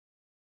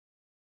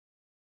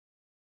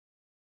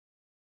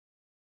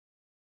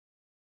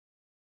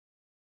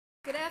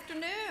Good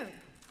afternoon.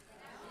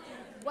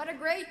 What a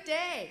great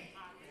day.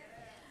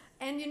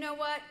 And you know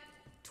what?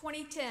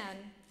 2010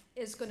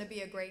 is going to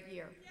be a great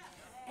year.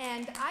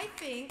 And I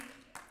think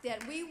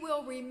that we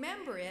will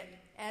remember it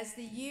as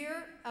the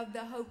year of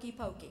the hokey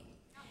pokey.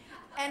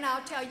 And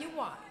I'll tell you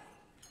why.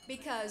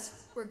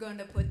 Because we're going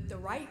to put the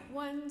right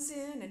ones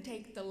in and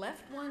take the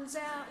left ones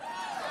out.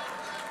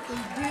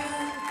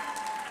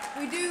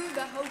 We do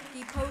the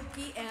hokey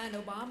pokey and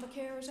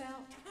Obamacare's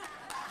out.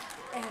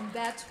 And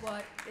that's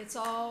what it's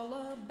all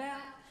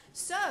about.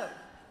 So,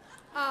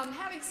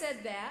 having said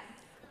that,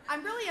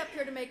 I'm really up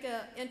here to make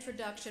an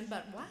introduction,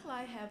 but while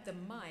I have the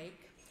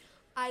mic,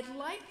 I'd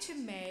like to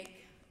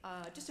make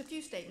just a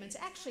few statements,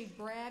 actually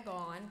brag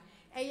on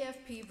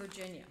AFP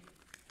Virginia.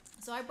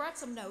 So I brought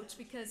some notes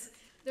because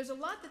there's a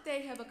lot that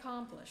they have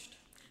accomplished,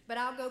 but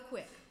I'll go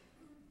quick.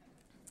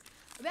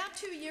 About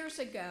 2 years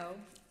ago,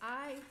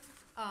 I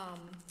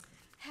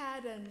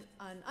had an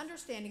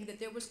understanding that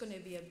there was going to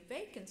be a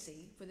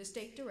vacancy for the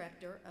state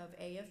director of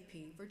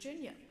AFP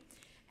Virginia.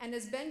 And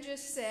as Ben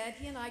just said,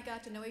 he and I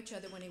got to know each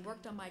other when he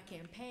worked on my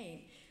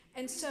campaign.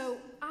 And so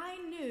I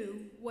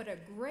knew what a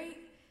great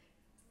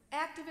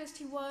activist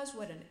he was,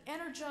 what an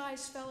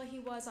energized fellow he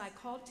was. I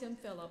called Tim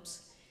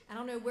Phillips. I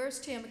don't know, where's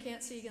Tim? I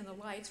can't see in the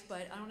lights,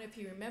 but I don't know if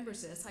he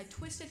remembers this. I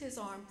twisted his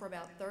arm for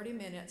about 30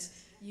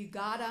 minutes. You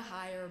gotta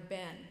hire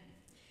Ben.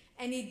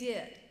 And he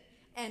did.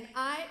 And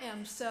I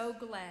am so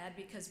glad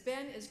because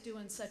Ben is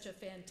doing such a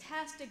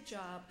fantastic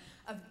job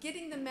of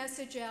getting the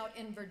message out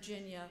in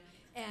Virginia.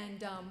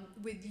 And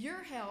with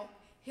your help,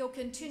 he'll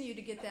continue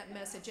to get that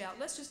message out.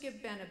 Let's just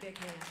give Ben a big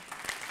hand.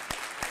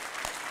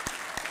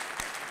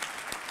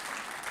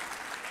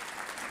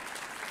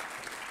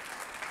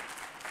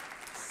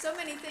 So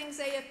many things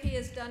AFP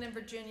has done in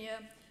Virginia.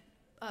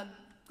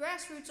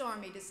 Grassroots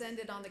Army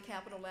descended on the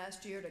Capitol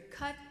last year to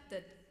cut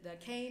the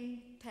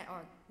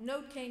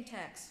no cane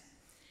tax.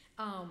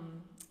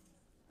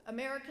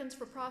 Americans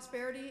for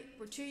Prosperity,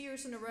 for 2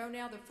 years in a row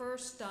now. The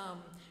first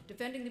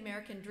Defending the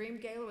American Dream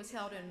Gala was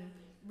held in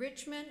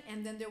Richmond,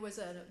 and then there was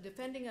a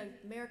Defending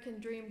American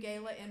Dream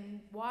Gala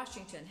in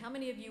Washington. How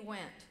many of you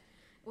went?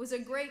 It was a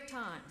great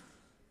time.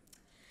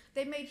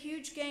 They made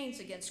huge gains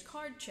against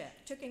card check,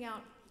 turning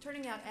out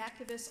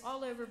activists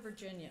all over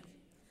Virginia.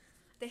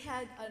 They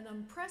had an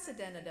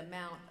unprecedented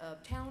amount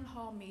of town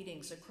hall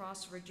meetings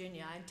across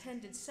Virginia. I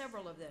attended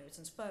several of those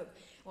and spoke.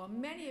 Well,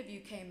 many of you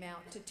came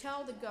out to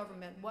tell the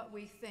government what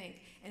we think,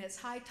 and it's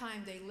high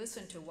time they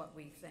listen to what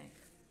we think.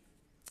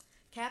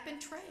 Cap and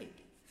trade.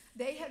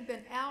 They have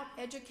been out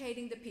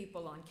educating the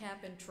people on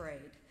cap and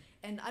trade.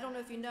 And I don't know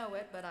if you know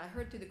it, but I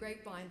heard through the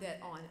grapevine that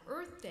on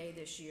Earth Day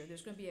this year,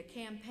 there's going to be a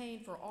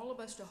campaign for all of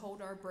us to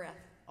hold our breath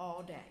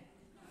all day.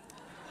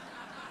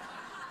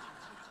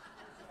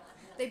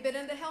 They've been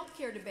in the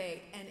healthcare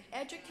debate and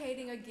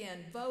educating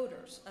again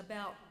voters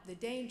about the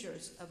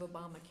dangers of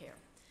Obamacare.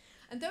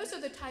 And those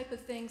are the type of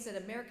things that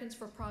Americans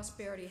for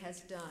Prosperity has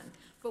done.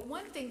 But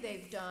one thing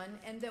they've done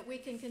and that we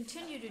can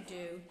continue to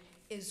do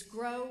is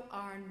grow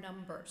our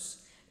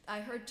numbers.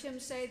 I heard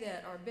Tim say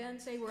that, or Ben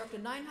say we're up to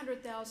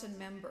 900,000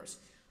 members.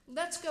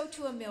 Let's go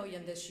to 1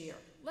 million this year.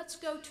 Let's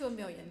go to 1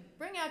 million.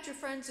 Bring out your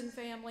friends and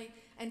family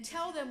and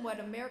tell them what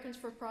Americans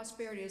for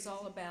Prosperity is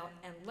all about,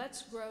 and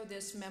let's grow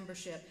this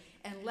membership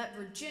and let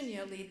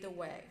Virginia lead the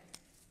way.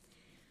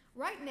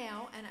 Right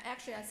now, and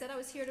actually I said I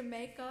was here to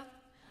make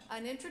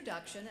an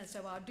introduction, and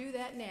so I'll do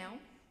that now.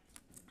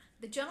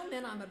 The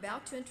gentleman I'm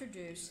about to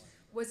introduce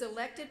was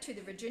elected to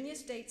the Virginia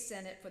State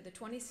Senate for the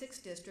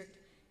 26th District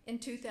in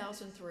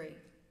 2003.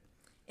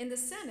 In the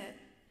Senate,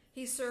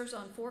 he serves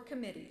on 4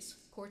 committees: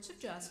 Courts of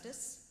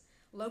Justice,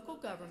 Local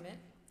Government,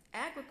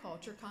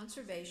 Agriculture,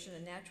 Conservation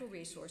and Natural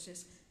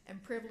Resources,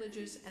 and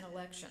Privileges and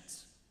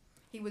Elections.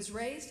 He was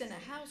raised in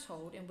a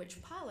household in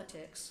which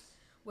politics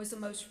was the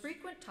most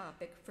frequent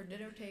topic for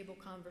dinner table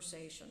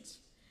conversations.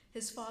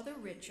 His father,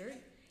 Richard,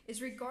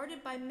 is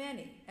regarded by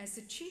many as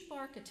the chief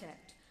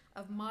architect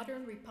of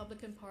modern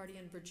Republican Party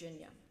in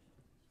Virginia.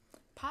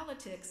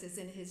 Politics is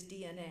in his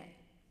DNA.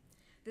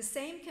 The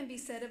same can be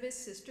said of his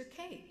sister,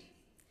 Kate,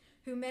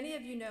 who many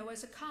of you know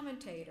as a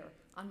commentator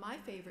on my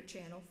favorite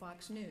channel,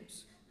 Fox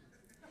News.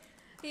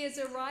 He is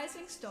a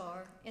rising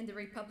star in the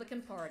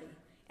Republican Party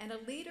and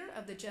a leader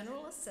of the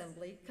General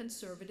Assembly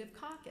Conservative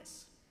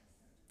Caucus.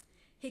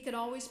 He can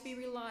always be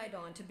relied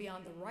on to be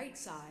on the right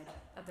side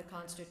of the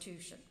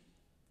Constitution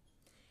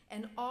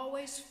and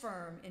always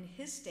firm in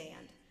his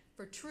stand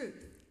for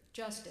truth,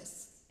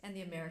 justice, and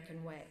the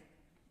American way.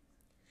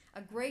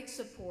 A great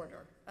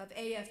supporter of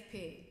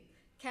AFP,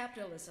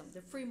 capitalism,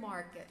 the free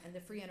market, and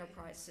the free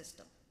enterprise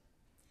system.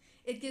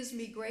 It gives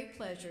me great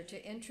pleasure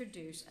to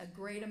introduce a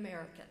great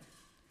American,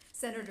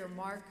 Senator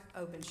Mark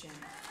Obenshain.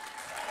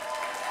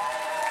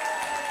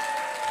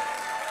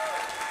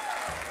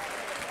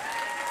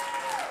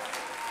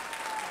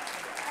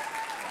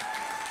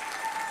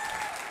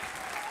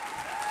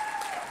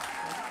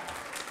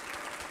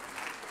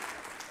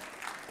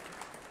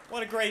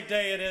 What a great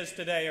day it is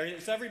today.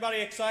 Is everybody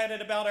excited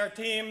about our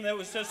team that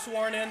was just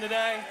sworn in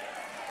today?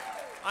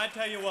 I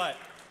tell you what,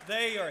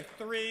 they are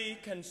 3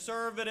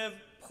 conservative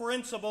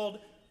principled,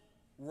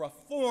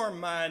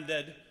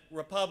 reform-minded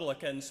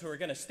Republicans who are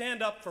going to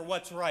stand up for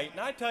what's right. And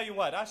I tell you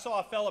what, I saw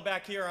a fellow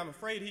back here, I'm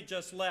afraid he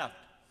just left,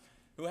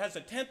 who has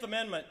a 10th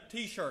Amendment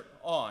t-shirt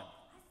on.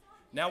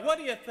 Now, what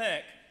do you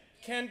think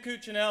Ken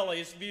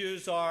Cuccinelli's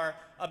views are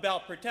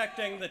about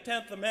protecting the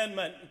 10th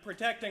Amendment and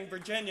protecting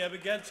Virginia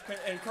against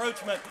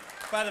encroachment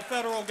by the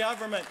federal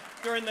government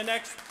during the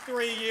next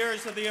 3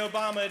 years of the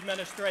Obama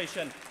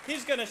administration?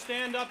 He's going to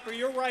stand up for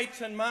your rights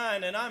and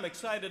mine, and I'm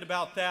excited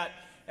about that,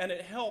 and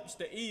it helps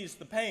to ease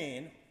the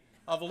pain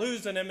of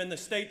losing him in the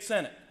state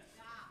Senate.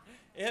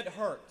 It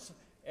hurts.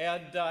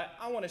 And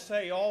I want to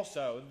say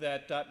also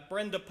that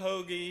Brenda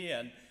Pogge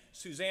and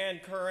Suzanne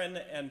Curran,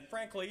 and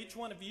frankly, each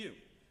one of you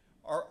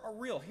are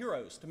real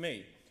heroes to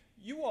me.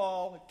 You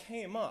all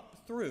came up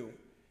through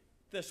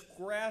this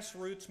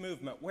grassroots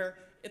movement where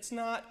it's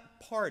not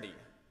party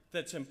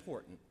that's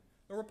important.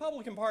 The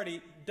Republican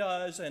Party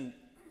does, and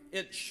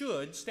it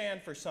should,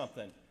 stand for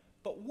something.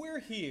 But we're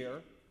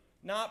here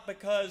not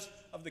because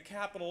of the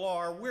capital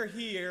R. We're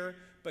here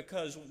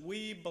because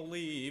we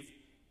believe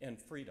in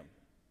freedom.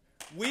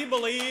 We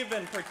believe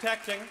in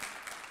protecting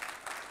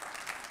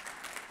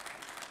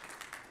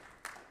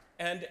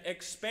and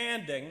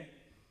expanding,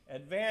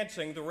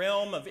 advancing the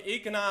realm of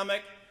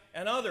economic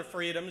and other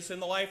freedoms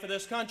in the life of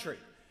this country.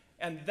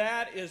 And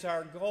that is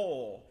our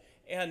goal.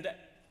 And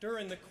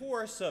during the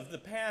course of the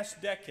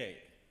past decade,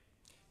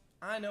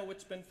 I know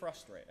it's been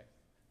frustrating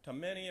to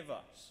many of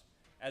us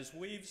as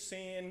we've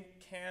seen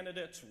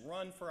candidates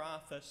run for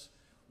office,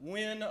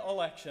 win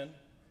election,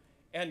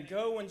 and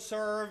go and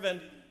serve,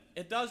 and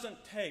it doesn't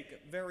take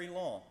very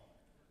long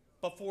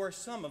before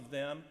some of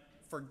them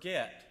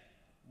forget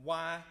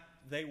why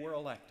they were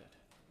elected.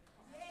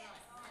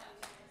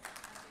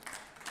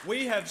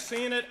 We have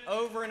seen it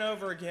over and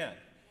over again.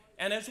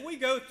 And as we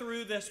go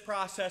through this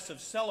process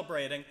of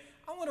celebrating,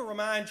 I want to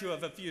remind you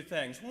of a few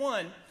things.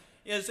 One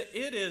is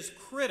it is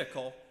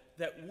critical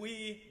that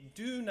we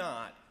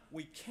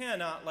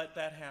cannot let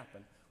that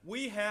happen.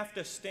 We have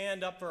to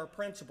stand up for our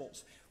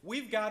principles.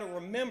 We've got to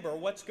remember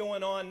what's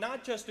going on,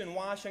 not just in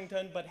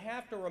Washington, but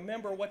have to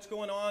remember what's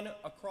going on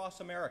across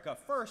America.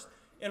 First,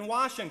 in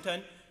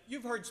Washington,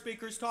 you've heard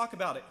speakers talk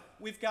about it.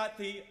 We've got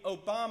the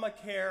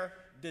Obamacare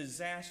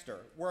disaster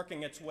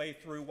working its way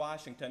through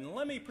Washington.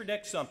 Let me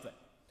predict something.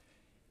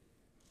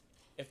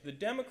 If the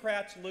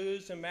Democrats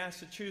lose in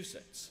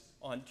Massachusetts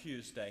on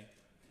Tuesday,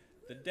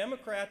 the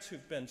Democrats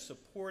who've been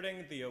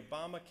supporting the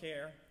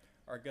Obamacare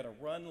are going to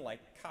run like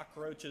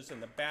cockroaches in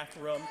the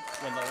bathroom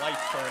when the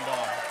lights turned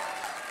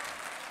on.